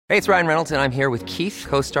Hey, it's Ryan Reynolds, and I'm here with Keith,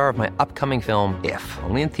 co-star of my upcoming film, If,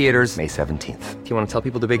 only in theaters May 17th. Do you want to tell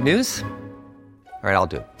people the big news? All right, I'll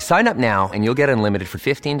do it. Sign up now and you'll get unlimited for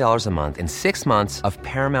 $15 a month and 6 months of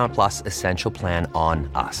Paramount Plus Essential Plan on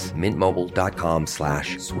us.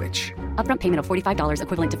 MintMobile.com/switch. Upfront payment of $45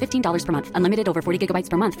 equivalent to $15 per month. Unlimited over 40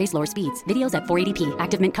 gigabytes per month. Face lower speeds. Videos at 480p.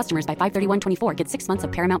 Active Mint customers by 531.24 get 6 months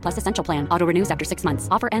of Paramount Plus Essential Plan. Auto renews after 6 months.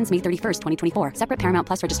 Offer ends May 31st, 2024. Separate Paramount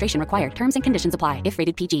Plus registration required. Terms and conditions apply if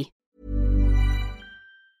rated PG.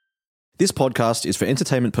 This podcast is for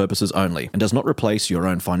entertainment purposes only and does not replace your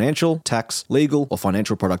own financial, tax, legal, or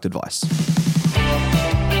financial product advice.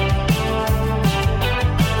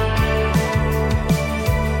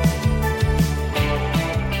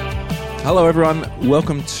 Hello everyone,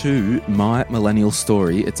 welcome to My Millennial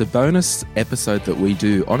Story. It's a bonus episode that we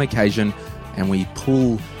do on occasion, and we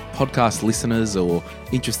pull podcast listeners or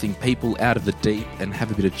interesting people out of the deep and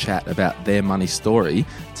have a bit of chat about their money story.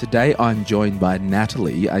 Today I'm joined by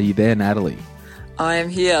Natalie. Are you there, Natalie? I am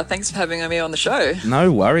here. Thanks for having me on the show.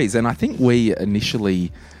 No worries. And I think we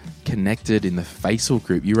initially connected in the Facebook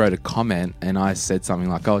group. You wrote a comment and I said something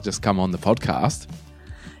like, oh, just come on the podcast.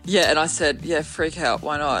 Yeah, and I said, yeah, freak out.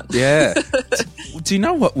 Why not? Yeah. Do you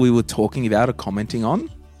know what we were talking about or commenting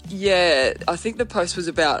on? Yeah, I think the post was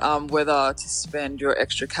about whether to spend your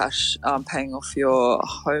extra cash paying off your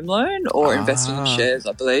home loan or investing in shares,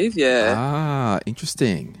 I believe. Yeah.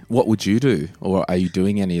 Interesting. What would you do? Or are you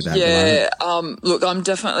doing any of that? Yeah, look, I'm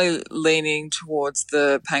definitely leaning towards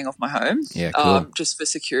the paying off my home. Yeah, cool. Just for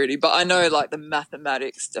security. But I know like the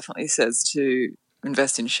mathematics definitely says to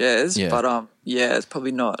invest in shares. Yeah. But it's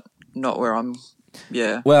probably not where I'm.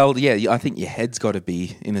 Yeah. Well, yeah, I think your head's got to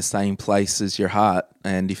be in the same place as your heart,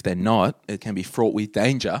 and if they're not, it can be fraught with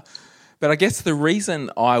danger. But I guess the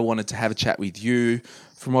reason I wanted to have a chat with you,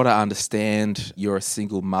 from what I understand, you're a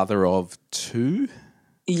single mother of 2?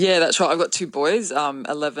 Yeah, that's right. I've got 2 boys,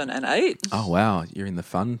 11 and 8. Oh wow, you're in the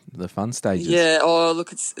fun stages. Yeah. Oh,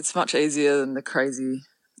 look, it's much easier than the crazy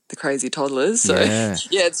toddlers. So yeah,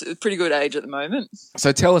 it's a pretty good age at the moment.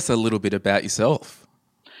 So tell us a little bit about yourself.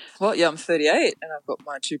 Well, yeah, I'm 38 and I've got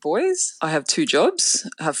my 2 boys. I have 2 jobs,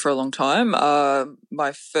 I have for a long time.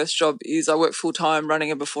 My first job is I work full-time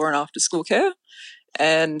running a before and after school care.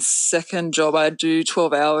 And second job, I do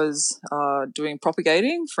 12 hours doing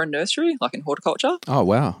propagating for a nursery, like in horticulture. Oh,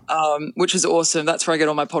 wow. Which is awesome. That's where I get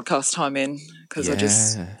all my podcast time in because I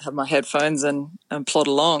just have my headphones and plod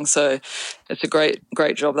along. So it's a great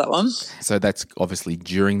job, that one. So that's obviously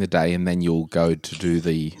during the day and then you'll go to do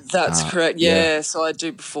the... That's correct, yeah. So I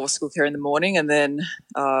do before school care in the morning and then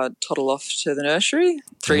toddle off to the nursery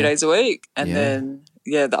 3 days a week and then...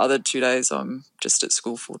 Yeah, the other 2 days I'm just at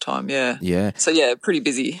school full time, yeah. Yeah. So, yeah, pretty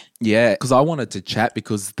busy. Yeah, because I wanted to chat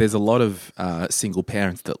because there's a lot of single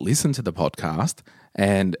parents that listen to the podcast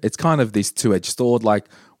and it's kind of this two-edged sword. Like,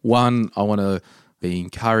 one, I want to be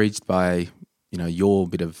encouraged by, your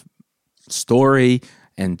bit of story,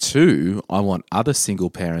 and 2, I want other single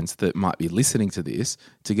parents that might be listening to this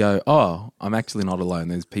to go, oh, I'm actually not alone.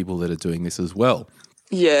 There's people that are doing this as well.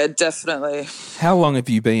 Yeah, definitely. How long have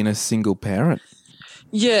you been a single parent?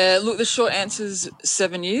 Yeah, look, the short answer is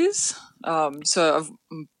 7 years. So I've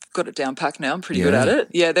got it down packed now. I'm pretty good at it.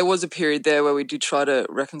 Yeah, there was a period there where we did try to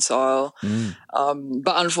reconcile.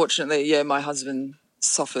 But unfortunately, my husband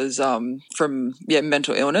suffers from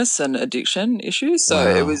mental illness and addiction issues.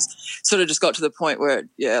 So it was sort of just got to the point where,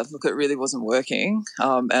 it really wasn't working.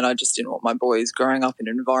 And I just didn't want my boys growing up in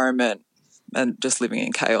an environment and just living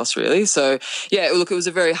in chaos, really. So, look, it was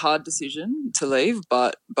a very hard decision to leave,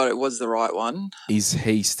 but it was the right one. Is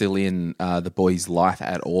he still in the boy's life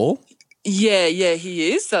at all? Yeah,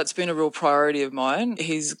 he is. That's been a real priority of mine.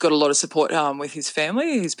 He's got a lot of support with his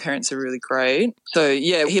family. His parents are really great. So,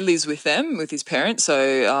 he lives with them, with his parents.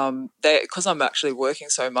 So, because I'm actually working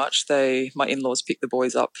so much, my in-laws pick the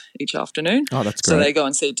boys up each afternoon. Oh, that's great. So they go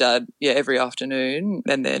and see Dad, every afternoon.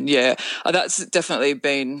 And then, that's definitely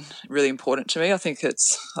been really important to me. I think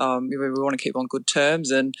it's we want to keep on good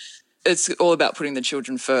terms, and it's all about putting the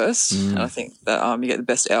children first. And I think that you get the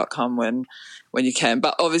best outcome when you can.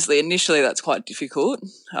 But obviously initially that's quite difficult.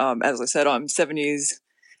 As I said, I'm 7 years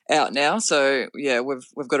out now. So,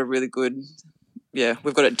 we've got a really good,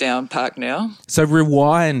 we've got it down packed now. So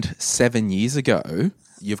rewind 7 years ago,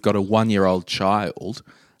 you've got a 1-year-old child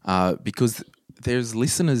because there's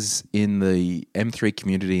listeners in the M3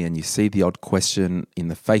 community and you see the odd question in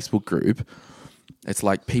the Facebook group. It's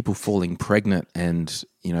like people falling pregnant and,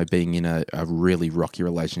 being in a really rocky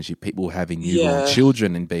relationship, people having newborn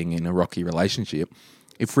children and being in a rocky relationship.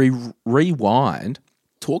 If we rewind,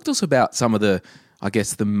 talk to us about some of the, I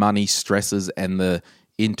guess, the money stresses and the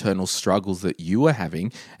internal struggles that you were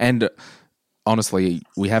having. And honestly,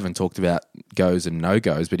 we haven't talked about goes and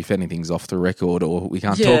no-goes, but if anything's off the record or we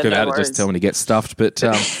can't talk about it, just tell me to get stuffed. But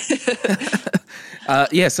so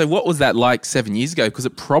what was that like 7 years ago? Because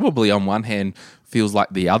it probably on one hand feels like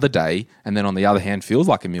the other day, and then on the other hand feels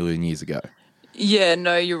like a million years ago. Yeah,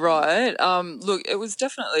 no, you're right. Look, it was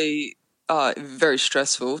definitely very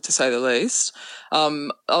stressful, to say the least. I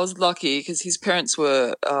was lucky because his parents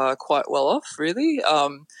were quite well off, really.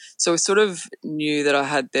 So I sort of knew that I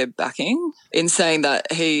had their backing in saying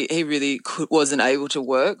that he really wasn't able to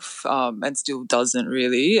work and still doesn't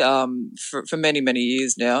really for many, many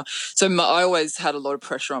years now. So I always had a lot of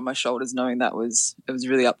pressure on my shoulders knowing that it was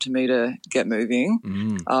really up to me to get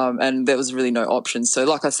moving, and there was really no option. So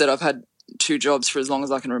like I said, I've had 2 jobs for as long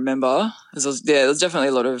as I can remember. There's definitely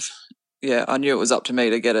a lot of, I knew it was up to me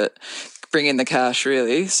to bring in the cash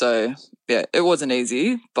really. So yeah, it wasn't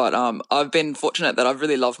easy, but I've been fortunate that I've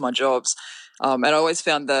really loved my jobs. And I always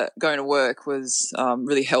found that going to work was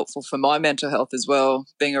really helpful for my mental health as well,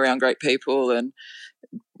 being around great people and,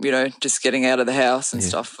 just getting out of the house and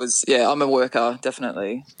stuff was, I'm a worker,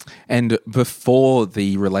 definitely. And before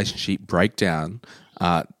the relationship breakdown,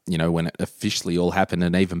 when it officially all happened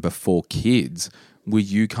and even before kids, were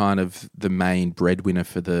you kind of the main breadwinner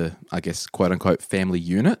for the, I guess, quote unquote, family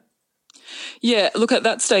unit? Yeah, look, at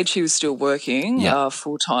that stage he was still working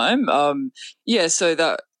full time. So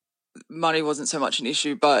that money wasn't so much an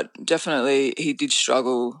issue, but definitely he did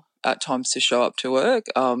struggle at times to show up to work.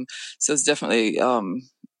 So there's definitely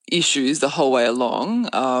issues the whole way along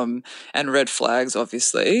and red flags,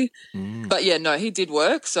 obviously. But he did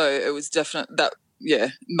work, so it was definitely that. Yeah,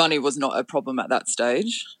 money was not a problem at that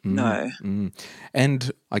stage. No.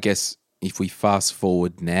 And I guess if we fast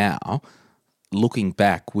forward now, looking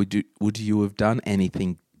back, would you have done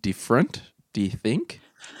anything different, do you think?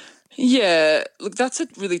 Yeah, look, that's a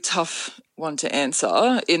really tough one to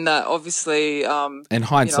answer in that obviously and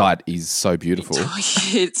hindsight is so beautiful.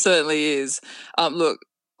 It certainly is. Look,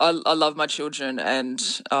 I love my children and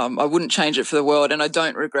I wouldn't change it for the world, and I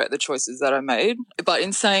don't regret the choices that I made. But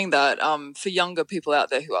in saying that, for younger people out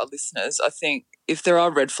there who are listeners, I think if there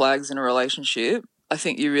are red flags in a relationship, I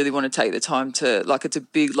think you really want to take the time to, it's a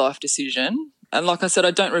big life decision. And like I said,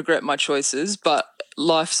 I don't regret my choices, but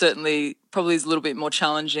life certainly probably is a little bit more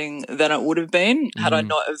challenging than it would have been had I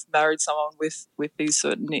not have married someone with these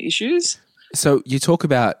certain issues. So you talk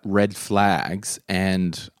about red flags,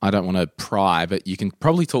 and I don't want to pry, but you can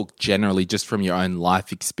probably talk generally just from your own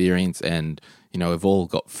life experience, and, we've all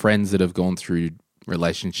got friends that have gone through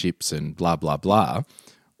relationships and blah, blah, blah.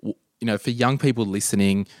 For young people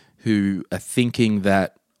listening who are thinking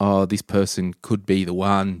that, this person could be the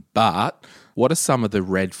one, but what are some of the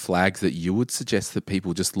red flags that you would suggest that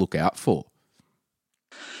people just look out for?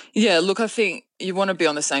 Yeah, look, I think you want to be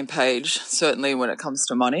on the same page, certainly when it comes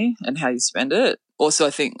to money and how you spend it. Also, I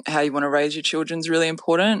think how you want to raise your children is really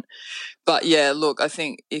important. But yeah, look, I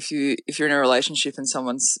think if you're in a relationship and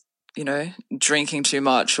someone's, drinking too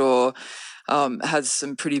much or has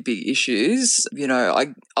some pretty big issues,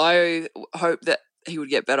 I hope that he would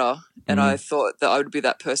get better. And I thought that I would be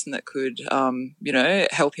that person that could,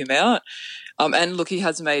 help him out. And look, he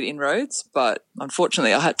has made inroads, but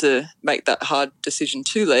unfortunately I had to make that hard decision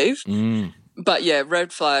to leave. But yeah,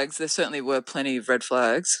 red flags, there certainly were plenty of red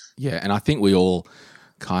flags. Yeah, and I think we all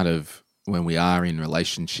kind of, when we are in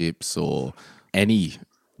relationships or any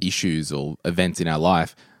issues or events in our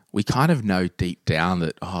life, we kind of know deep down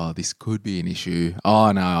that, this could be an issue.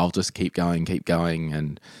 Oh, no, I'll just keep going.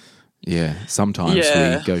 And yeah, sometimes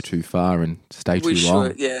we go too far and stay too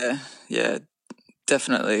long. Yeah,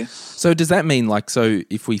 definitely. So does that mean,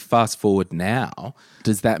 if we fast forward now,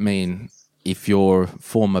 does that mean if your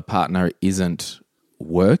former partner isn't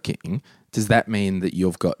working, does that mean that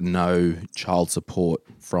you've got no child support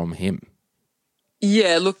from him?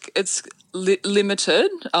 Yeah, look, it's limited.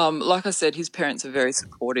 Like I said, his parents are very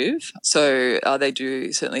supportive, so they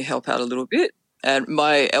do certainly help out a little bit. And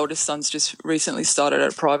my eldest son's just recently started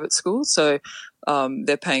at a private school, so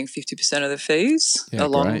they're paying 50% of the fees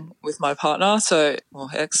along with my partner, so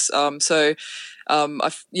so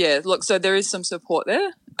there is some support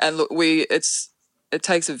there. And look, it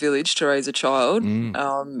takes a village to raise a child, and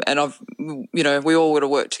we all got to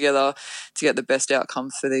work together to get the best outcome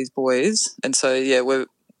for these boys. And so we're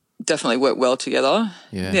definitely work well together.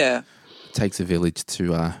 Yeah. It takes a village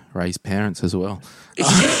to raise parents as well.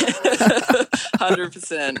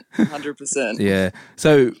 100%. Yeah.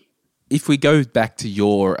 So if we go back to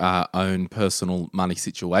your own personal money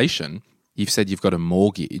situation, you've said you've got a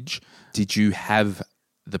mortgage. Did you have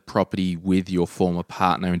the property with your former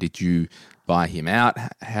partner, and did you buy him out.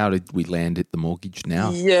 How did we land at the mortgage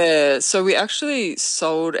now? Yeah, so we actually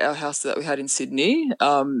sold our house that we had in Sydney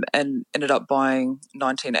and ended up buying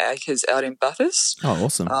 19 acres out in Bathurst. Oh,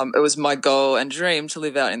 awesome. It was my goal and dream to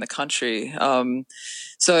live out in the country.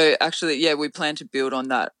 So actually, yeah, we planned to build on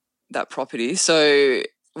that property. So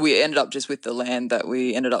we ended up just with the land that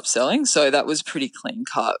we ended up selling. So that was pretty clean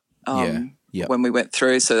cut. When we went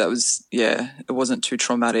through. So that was, it wasn't too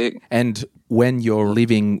traumatic. And when you're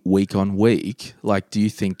living week on week, like, do you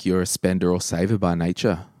think you're a spender or saver by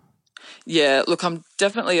nature? Yeah, look, I'm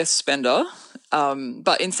definitely a spender.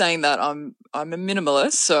 But in saying that, I'm a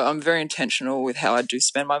minimalist. So I'm very intentional with how I do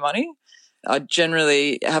spend my money. I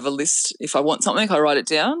generally have a list. If I want something, I write it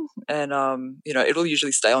down and, it'll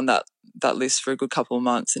usually stay on that list for a good couple of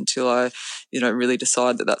months until I, really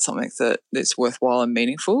decide that that's something that's worthwhile and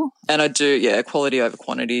meaningful. And I do, quality over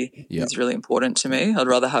quantity is really important to me. I'd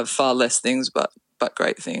rather have far less things, but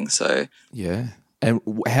great things. So yeah. And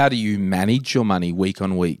how do you manage your money week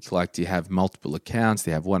on week? Like, do you have multiple accounts?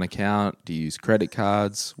 Do you have one account? Do you use credit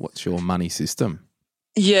cards? What's your money system?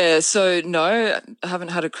 Yeah, so no, I haven't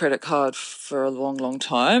had a credit card for a long, long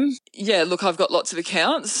time. Yeah, look, I've got lots of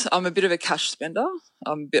accounts. I'm a bit of a cash spender.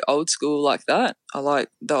 I'm a bit old school like that. I like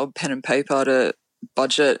the old pen and paper to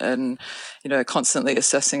budget and, constantly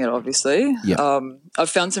assessing it, obviously. Yep. I've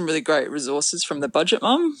found some really great resources from the Budget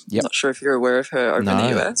Mum. Yep. Not sure if you're aware of her over in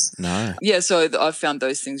the US. No. Yeah, so I've found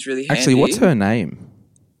those things really handy. Actually, what's her name?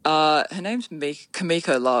 Her name's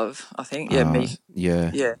Kamiko Love, I think. Yeah,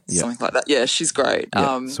 Yeah, something like that. Yeah, she's great.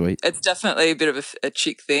 Sweet. It's definitely a bit of a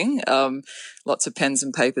chick thing. Lots of pens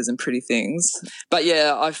and papers and pretty things. But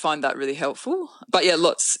yeah, I find that really helpful. But yeah,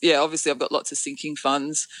 obviously I've got lots of sinking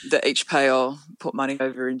funds that each pay I'll put money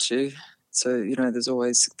over into. So, there's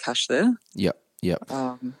always cash there. Yep.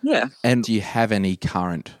 Yeah. And do you have any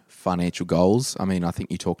current financial goals? I mean, I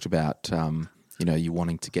think you talked about, you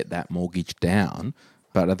wanting to get that mortgage down.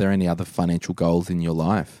 But are there any other financial goals in your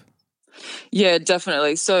life? Yeah,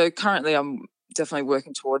 definitely. So currently I'm definitely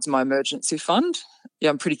working towards my emergency fund. Yeah,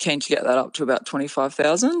 I'm pretty keen to get that up to about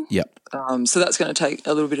 25,000. Yep. So that's going to take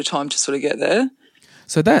a little bit of time to sort of get there.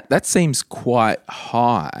 So that seems quite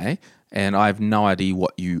high, and I have no idea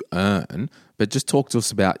what you earn, but just talk to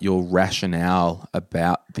us about your rationale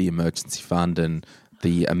about the emergency fund and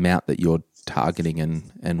the amount that you're targeting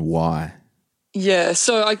and why. Yeah,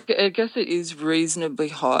 so I guess it is reasonably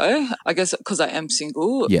high. I guess because I am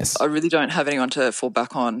single, yes, I really don't have anyone to fall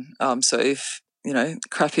back on. So if,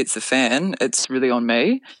 crap hits the fan, it's really on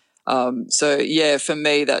me. So yeah, for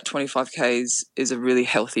me, that 25K is a really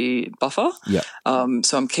healthy buffer. Yeah.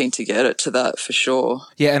 So I'm keen to get it to that for sure.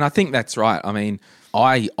 Yeah, and I think that's right. I mean,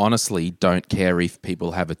 I honestly don't care if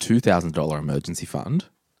people have a $2,000 emergency fund,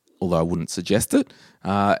 although I wouldn't suggest it.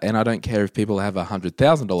 And I don't care if people have a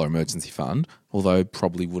 $100,000 emergency fund, although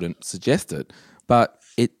probably wouldn't suggest it. But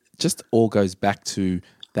it just all goes back to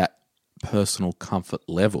that personal comfort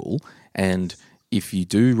level. And if you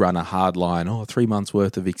do run a hard line, 3 months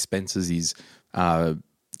worth of expenses is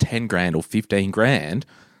 10 grand or 15 grand,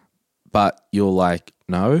 but you're like,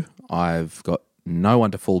 no, I've got no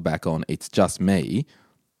one to fall back on. It's just me.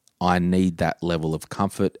 I need that level of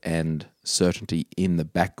comfort and certainty in the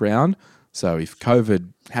background. So if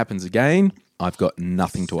COVID happens again, I've got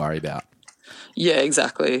nothing to worry about. Yeah,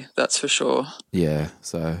 exactly. That's for sure. Yeah.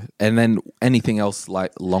 So, and then anything else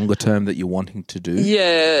like longer term that you're wanting to do?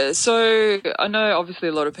 Yeah. So I know obviously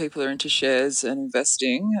a lot of people are into shares and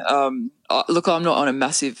investing. Look, I'm not on a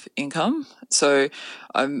massive income. So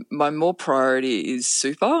my more priority is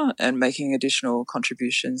super and making additional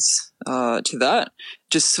contributions to that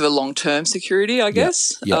just for long-term security, I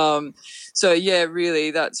guess. Yep. So yeah,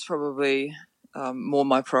 really that's probably more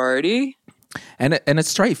my priority. And it's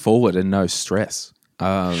straightforward and no stress.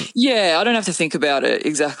 Yeah, I don't have to think about it.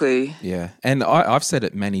 Exactly. Yeah. And I've said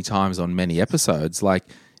it many times on many episodes, like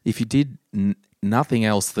if you did nothing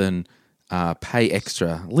else than pay a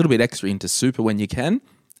little bit extra into super when you can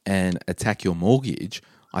and attack your mortgage,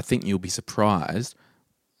 I think you'll be surprised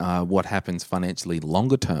what happens financially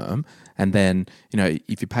longer term. And then,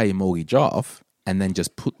 if you pay your mortgage off and then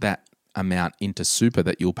just put that amount into super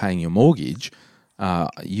that you're paying your mortgage,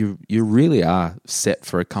 you really are set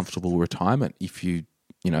for a comfortable retirement if you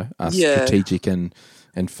are strategic and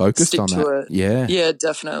focused Stick on to that. It. Yeah,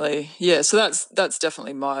 definitely. Yeah, so that's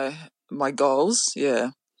definitely my goals.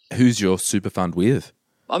 Yeah. Who's your super fund with?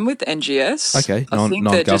 I'm with NGS. Okay,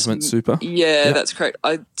 non-government super. Yeah, yep. That's correct.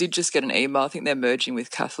 I did just get an email. I think they're merging with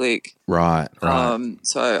Catholic. Right.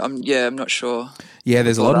 So I'm not sure. Yeah,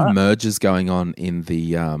 there's a lot of mergers going on in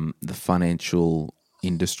the financial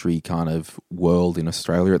industry kind of world in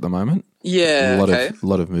Australia at the moment. Yeah. A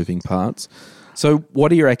lot of moving parts. So what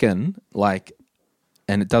do you reckon, like,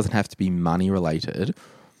 and it doesn't have to be money related,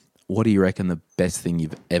 what do you reckon the best thing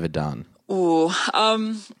you've ever done? Oh,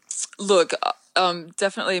 look,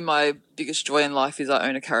 definitely my biggest joy in life is I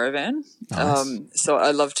own a caravan. Nice. So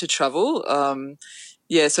I love to travel.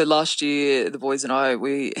 So last year the boys and I,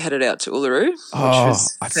 we headed out to Uluru, which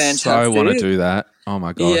was fantastic. I so want to do that. Oh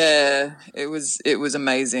my gosh. Yeah, it was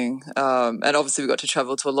amazing. And obviously we got to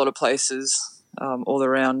travel to a lot of places all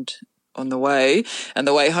around on the way and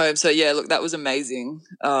the way home. So yeah, look, that was amazing.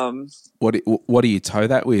 What do you tow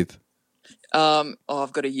that with? I've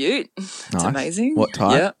got a ute. It's Nice. amazing. What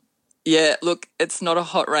type? Yeah, look, it's not a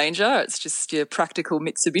Hot Ranger. It's just your practical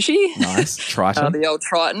Mitsubishi. Nice. Triton. The old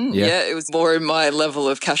Triton. Yeah. It was more in my level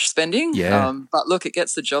of cash spending. Yeah. But look, it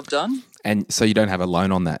gets the job done. And so you don't have a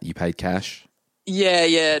loan on that. You paid cash.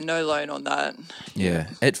 Yeah, no loan on that. Yeah.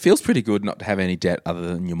 It feels pretty good not to have any debt other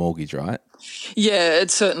than your mortgage, right? Yeah, it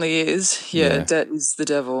certainly is. Yeah. Debt is the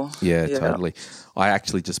devil. Yeah, totally. I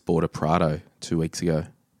actually just bought a Prado 2 weeks ago.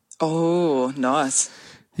 Oh, nice.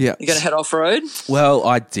 Yeah. You're going to head off-road? Well,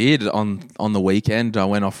 I did on the weekend. I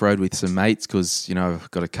went off-road with some mates because, I've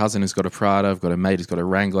got a cousin who's got a Prado, I've got a mate who's got a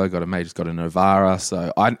Wrangler, I've got a mate who's got a Navara.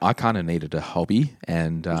 So I kind of needed a hobby.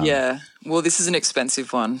 And yeah. Well, this is an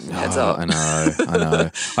expensive one. Heads up. I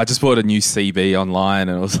know. I just bought a new CB online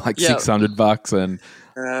and it was like $600 and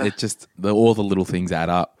it just, all the little things add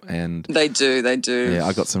up. And They do. yeah,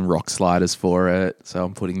 I got some rock sliders for it, so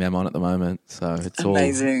I'm putting them on at the moment. So it's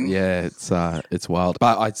amazing. It's wild.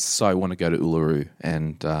 But I so want to go to Uluru,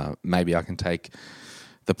 and maybe I can take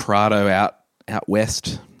the Prado out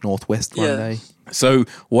west, northwest one day. So,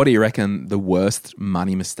 what do you reckon the worst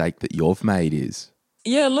money mistake that you've made is?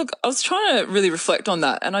 Yeah, look, I was trying to really reflect on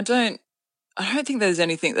that, and I don't think there's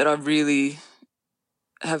anything that I really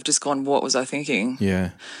have just gone, what was I thinking?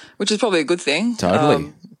 Yeah, which is probably a good thing.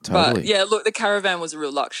 Totally. But yeah, look, the caravan was a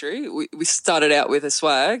real luxury. We started out with a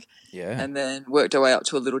swag, and then worked our way up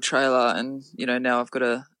to a little trailer, and now I've got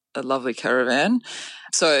a lovely caravan.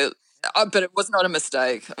 So, but it was not a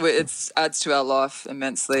mistake. It adds to our life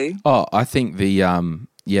immensely. Oh, I think the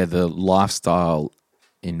lifestyle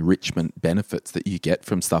enrichment benefits that you get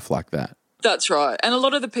from stuff like that. That's right. And a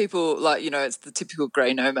lot of the people, it's the typical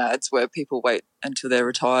grey nomads where people wait until they're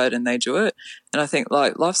retired and they do it. And I think,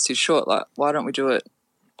 life's too short. Why don't we do it,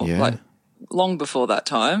 long before that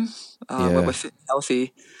time when we're fit and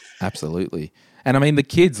healthy? Absolutely. And, I mean, the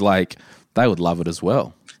kids, they would love it as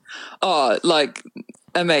well. Oh,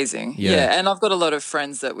 amazing. Yeah. And I've got a lot of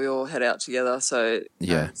friends that we all head out together. So,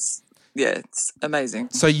 it's amazing.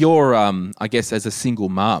 So you're, I guess, as a single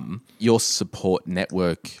mum, your support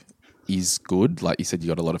network is good. Like you said, you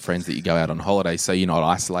got a lot of friends that you go out on holiday, so you're not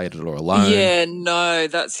isolated or alone. Yeah, no,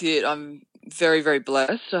 that's it. I'm very, very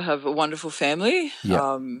blessed. I have a wonderful family.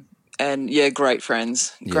 Yeah. And great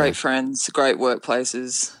friends, great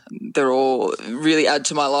workplaces. They're all really add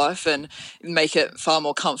to my life and make it far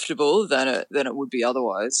more comfortable than it would be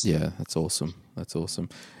otherwise. Yeah, that's awesome.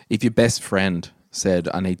 If your best friend said,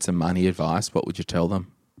 I need some money advice, what would you tell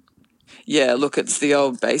them? Yeah, look, it's the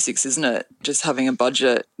old basics, isn't it? Just having a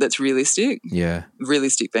budget that's realistic. Yeah.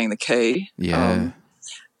 Realistic being the key. Yeah.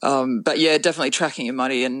 But yeah, definitely tracking your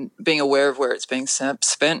money and being aware of where it's being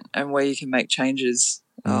spent and where you can make changes.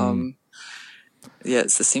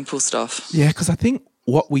 It's the simple stuff. Yeah, because I think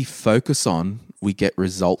what we focus on, we get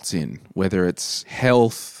results in, whether it's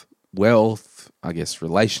health, wealth, I guess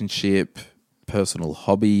relationship, personal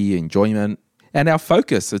hobby, enjoyment. And our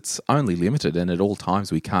focus, it's only limited, and at all times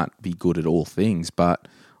we can't be good at all things. But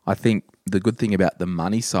I think the good thing about the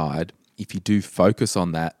money side, if you do focus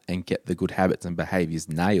on that and get the good habits and behaviours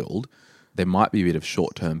nailed, there might be a bit of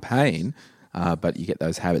short-term pain, but you get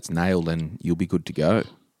those habits nailed and you'll be good to go.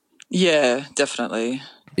 Yeah, definitely.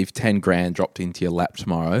 If 10 grand dropped into your lap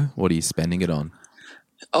tomorrow, what are you spending it on?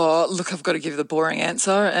 Oh, look, I've got to give the boring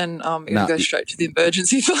answer and I'm going to go straight to the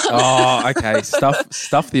emergency fund. Oh, okay.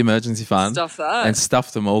 Stuff the emergency fund. Stuff that. And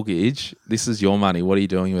stuff the mortgage. This is your money. What are you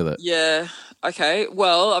doing with it? Yeah. Okay.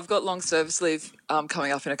 Well, I've got long service leave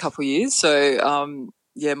coming up in a couple of years. So,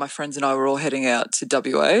 my friends and I were all heading out to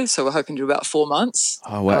WA. So we're hoping to do about 4 months.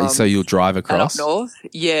 Oh, wow. So you'll drive across? Up north.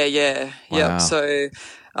 Yeah. Wow. Yep. So,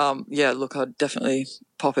 look, I'd definitely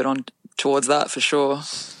pop it on towards that for sure.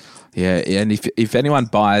 Yeah, and if anyone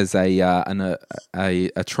buys a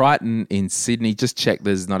Triton in Sydney, just check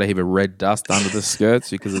there's not a heap of red dust under the skirts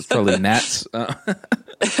because it's probably gnats. I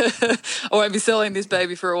won't be selling this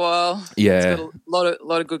baby for a while. Yeah, it's got a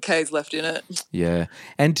lot of good Ks left in it. Yeah,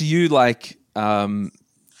 and do you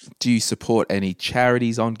Do you support any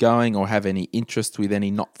charities ongoing or have any interest with any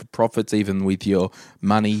not-for-profits, even with your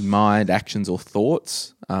money, mind, actions or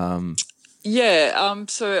thoughts? So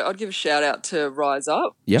I'd give a shout out to Rise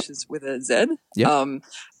Up, Yep. which is with a Z. Yep.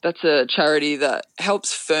 That's a charity that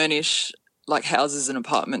helps furnish like houses and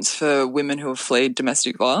apartments for women who have fled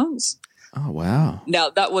domestic violence. Oh, wow. Now,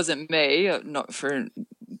 that wasn't me,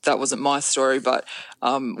 that wasn't my story, but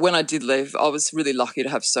when I did leave, I was really lucky to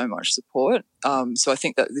have so much support. So I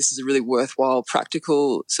think that this is a really worthwhile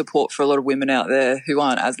practical support for a lot of women out there who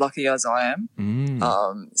aren't as lucky as I am.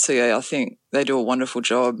 I think they do a wonderful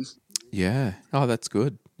job. Yeah. Oh, that's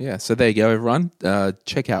good. Yeah. So there you go, everyone.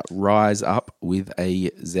 Check out Rise Up with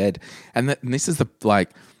a Z. And this is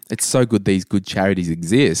it's so good these good charities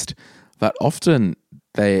exist, but often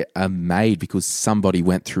they are made because somebody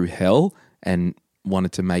went through hell and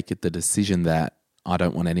wanted to make it the decision that I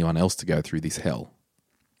don't want anyone else to go through this hell.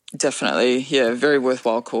 Definitely. Yeah. Very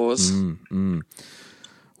worthwhile cause.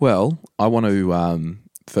 Well, I want to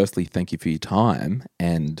firstly thank you for your time,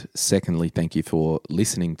 and secondly, thank you for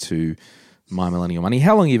listening to My Millennial Money.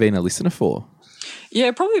 How long have you been a listener for?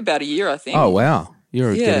 Yeah, probably about a year, I think. Oh, wow.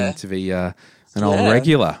 You're getting to be an old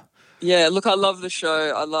regular. Yeah, look, I love the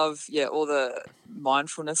show. I love, all the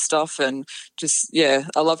mindfulness stuff, and just,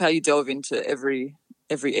 I love how you delve into every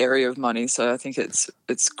area of money. So I think it's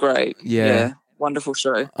great. Yeah. Wonderful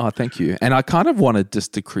show. Oh, thank you. And I kind of wanted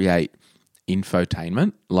just to create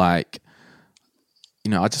infotainment,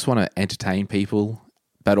 I just want to entertain people,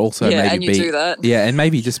 but also maybe and you do that. Yeah, and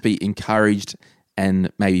maybe just be encouraged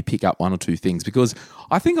and maybe pick up one or two things, because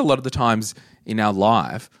I think a lot of the times in our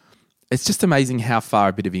life, it's just amazing how far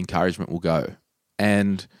a bit of encouragement will go.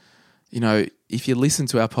 And, if you listen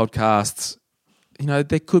to our podcasts,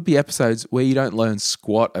 there could be episodes where you don't learn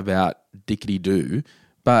squat about dickety-doo,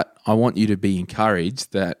 but I want you to be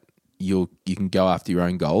encouraged that you can go after your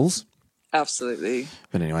own goals. Absolutely.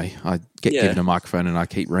 But anyway, I get given a microphone and I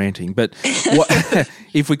keep ranting. But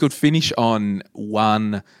if we could finish on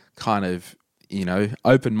one kind of,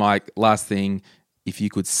 open mic, last thing, if you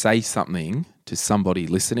could say something to somebody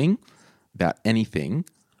listening about anything,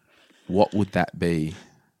 what would that be?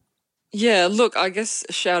 Yeah, look, I guess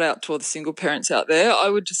a shout out to all the single parents out there. I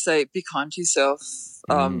would just say be kind to yourself.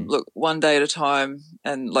 Look, one day at a time,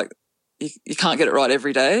 and you can't get it right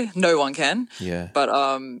every day. No one can. Yeah. But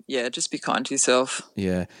just be kind to yourself.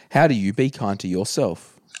 Yeah. How do you be kind to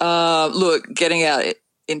yourself? Look, getting out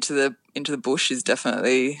into the bush is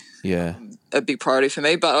definitely a big priority for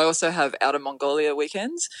me. But I also have Outer Mongolia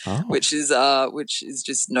weekends, which is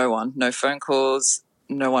just no phone calls,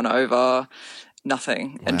 no one over,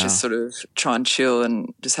 nothing, and just sort of try and chill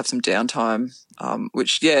and just have some downtime,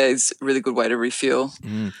 which is a really good way to refuel.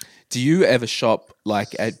 Do you ever shop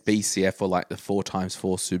at BCF or the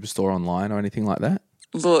 4x4 Superstore online or anything like that?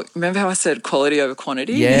 Look, remember how I said quality over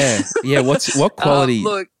quantity? Yeah. Yeah. What quality?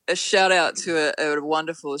 Look, a shout out to a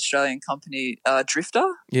wonderful Australian company, Drifter.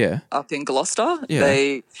 Yeah. Up in Gloucester. Yeah.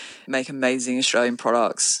 They make amazing Australian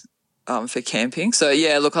products for camping. So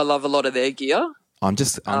look, I love a lot of their gear. I'm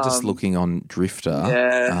just looking on Drifter.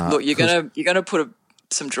 Yeah. Look, you're gonna put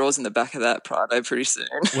some drawers in the back of that Prado pretty soon.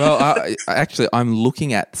 Well, I'm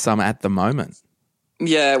looking at some at the moment.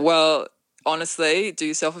 Yeah, well, honestly, do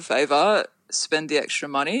yourself a favour, spend the extra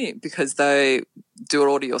money, because they do it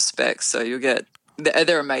all to your specs. So you'll get –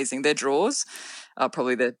 they're amazing. Their drawers are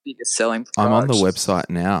probably their biggest selling product. I'm on the website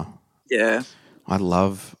now. Yeah. I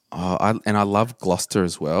love Gloucester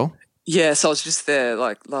as well. Yeah, so I was just there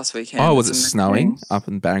last weekend. Oh, was it snowing up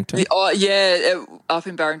in Barrington? Up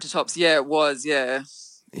in Barrington Tops. Yeah, it was, yeah.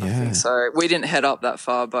 I think so. We didn't head up that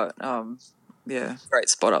far, but great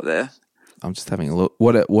spot up there. I'm just having a look.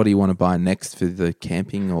 What do you want to buy next for the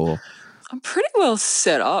camping or? I'm pretty well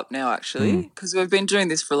set up now, actually, because we've been doing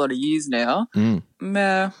this for a lot of years now.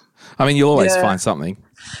 Meh. I mean, you'll always find something.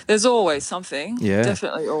 There's always something. Yeah.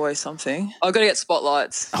 Definitely always something. I've got to get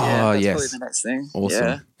spotlights. That's probably the next thing. Awesome.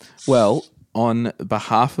 Yeah. Well, on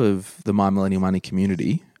behalf of the My Millennial Money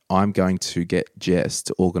community, I'm going to get Jess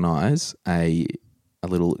to organise a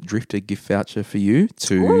little Drifter gift voucher for you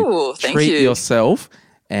to treat yourself.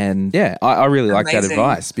 And I really like that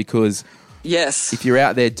advice, because if you're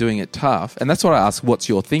out there doing it tough, and that's what I ask, what's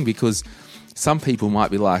your thing? Because some people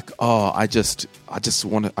might be like, oh, I just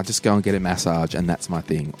go and get a massage and that's my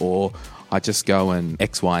thing. Or I just go and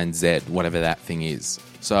X, Y, and Z, whatever that thing is.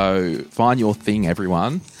 So find your thing,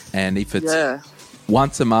 everyone. And if it's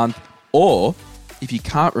once a month, or if you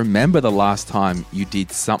can't remember the last time you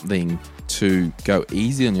did something to go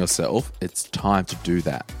easy on yourself, it's time to do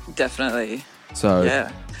that. Definitely. So,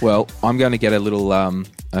 Yeah. well, I'm going to get a little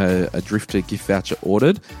a Drifter gift voucher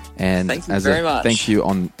ordered. And Thank you as very a much. thank you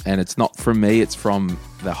and it's not from me, it's from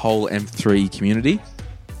the whole M3 community.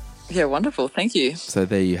 Yeah, wonderful. Thank you. So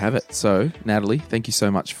there you have it. So, Natalie, thank you so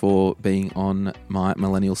much for being on My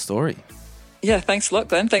Millennial Story. Yeah, thanks a lot,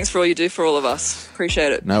 Glenn. Thanks for all you do for all of us.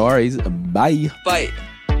 Appreciate it. No worries. Bye. Bye.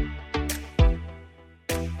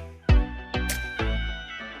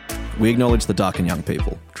 We acknowledge the Darkin Young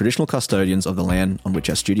people, traditional custodians of the land on which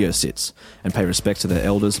our studio sits, and pay respect to their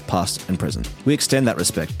elders, past and present. We extend that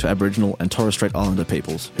respect to Aboriginal and Torres Strait Islander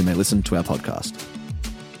peoples who may listen to our podcast.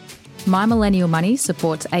 My Millennial Money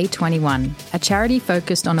supports A21, a charity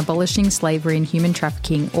focused on abolishing slavery and human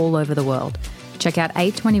trafficking all over the world. Check out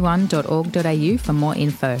a21.org.au for more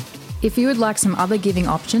info. If you would like some other giving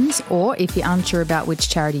options, or if you're unsure about which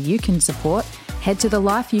charity you can support, head to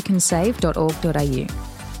thelifeyoucansave.org.au.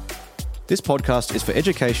 This podcast is for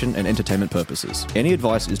education and entertainment purposes. Any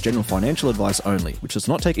advice is general financial advice only, which does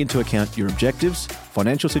not take into account your objectives,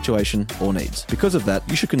 financial situation, or needs. Because of that,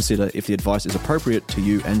 you should consider if the advice is appropriate to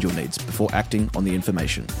you and your needs before acting on the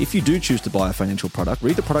information. If you do choose to buy a financial product,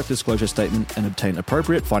 read the product disclosure statement and obtain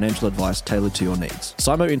appropriate financial advice tailored to your needs.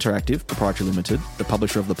 Simo Interactive Proprietary Limited, the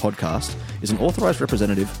publisher of the podcast, is an authorised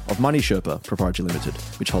representative of Money Sherpa Proprietary Limited,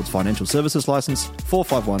 which holds financial services license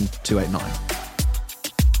 451289.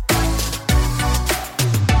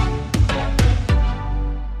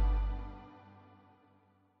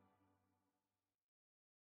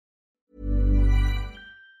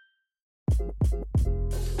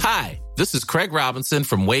 Hi, this is Craig Robinson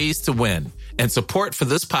from Ways to Win, and support for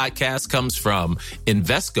this podcast comes from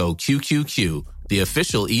Invesco QQQ, the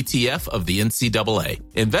official ETF of the NCAA.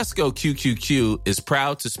 Invesco QQQ is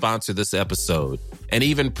proud to sponsor this episode, and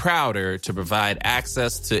even prouder to provide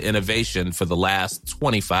access to innovation for the last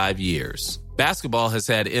 25 years. Basketball has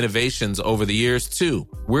had innovations over the years, too.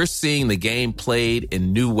 We're seeing the game played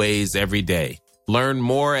in new ways every day. Learn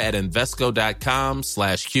more at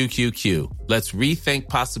Invesco.com/QQQ. Let's rethink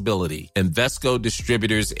possibility. Invesco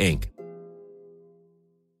Distributors, Inc.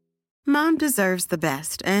 Mom deserves the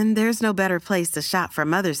best, and there's no better place to shop for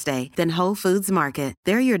Mother's Day than Whole Foods Market.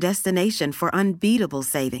 They're your destination for unbeatable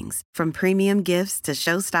savings, from premium gifts to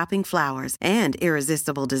show-stopping flowers and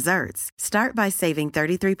irresistible desserts. Start by saving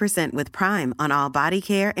 33% with Prime on all body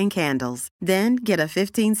care and candles. Then get a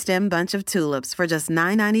 15-stem bunch of tulips for just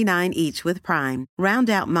 $9.99 each with Prime. Round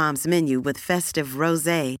out Mom's menu with festive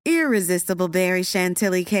rosé, irresistible berry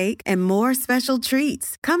chantilly cake, and more special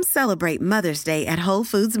treats. Come celebrate Mother's Day at Whole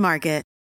Foods Market.